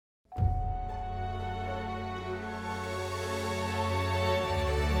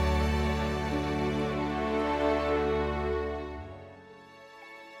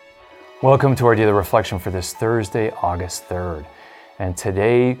Welcome to our daily reflection for this Thursday, August 3rd. And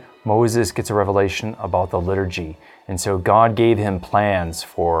today, Moses gets a revelation about the liturgy. And so God gave him plans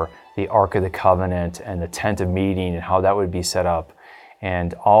for the Ark of the Covenant and the tent of meeting and how that would be set up,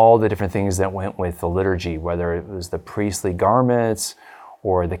 and all the different things that went with the liturgy, whether it was the priestly garments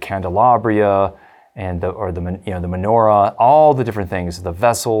or the candelabra and the menorah, all the different things, the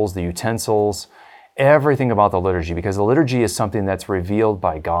vessels, the utensils, everything about the liturgy, because the liturgy is something that's revealed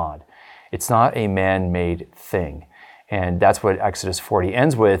by God. It's not a man-made thing. And that's what Exodus 40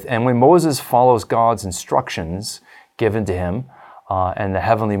 ends with. And when Moses follows God's instructions given to him and the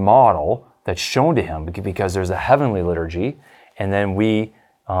heavenly model that's shown to him, because there's a heavenly liturgy, and then we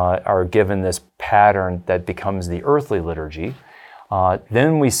are given this pattern that becomes the earthly liturgy,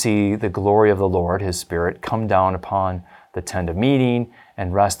 then we see the glory of the Lord, His Spirit, come down upon the tent of meeting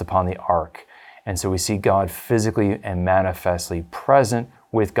and rest upon the ark. And so we see God physically and manifestly present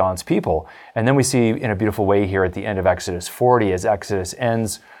with God's people. And then we see in a beautiful way here at the end of Exodus 40, as Exodus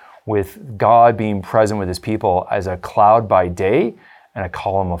ends with God being present with His people as a cloud by day and a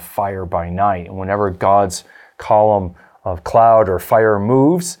column of fire by night. And whenever God's column of cloud or fire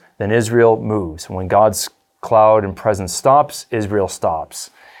moves, then Israel moves. When God's cloud and presence stops, Israel stops.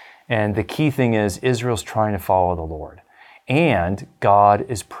 And the key thing is Israel's trying to follow the Lord. And God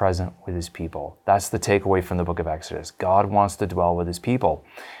is present with His people. That's the takeaway from the book of Exodus. God wants to dwell with His people.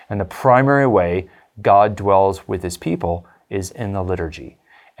 And the primary way God dwells with His people is in the liturgy.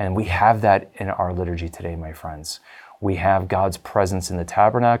 And we have that in our liturgy today, my friends. We have God's presence in the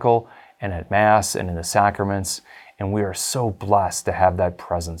tabernacle and at Mass and in the sacraments. And we are so blessed to have that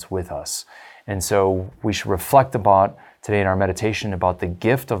presence with us. And so we should reflect about today in our meditation about the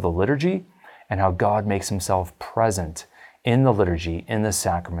gift of the liturgy and how God makes Himself present in the liturgy, in the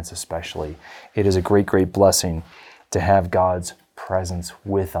sacraments especially. It is a great, great blessing to have God's presence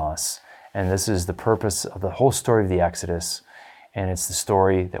with us. And this is the purpose of the whole story of the Exodus. And it's the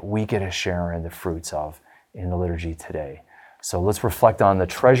story that we get to share in the fruits of in the liturgy today. So let's reflect on the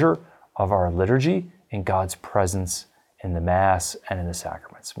treasure of our liturgy and God's presence in the Mass and in the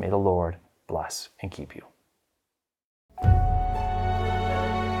sacraments. May the Lord bless and keep you.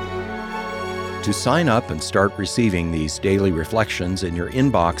 To sign up and start receiving these daily reflections in your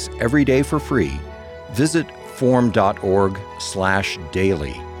inbox every day for free, visit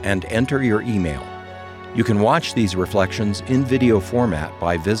formed.org/daily and enter your email. You can watch these reflections in video format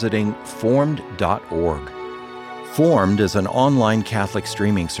by visiting formed.org. Formed is an online Catholic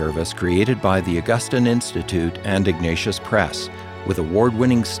streaming service created by the Augustine Institute and Ignatius Press, with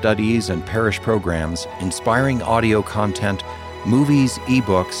award-winning studies and parish programs, inspiring audio content, movies,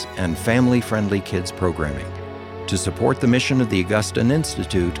 ebooks, and family-friendly kids programming. To support the mission of the Augustine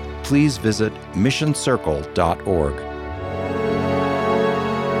Institute, please visit missioncircle.org.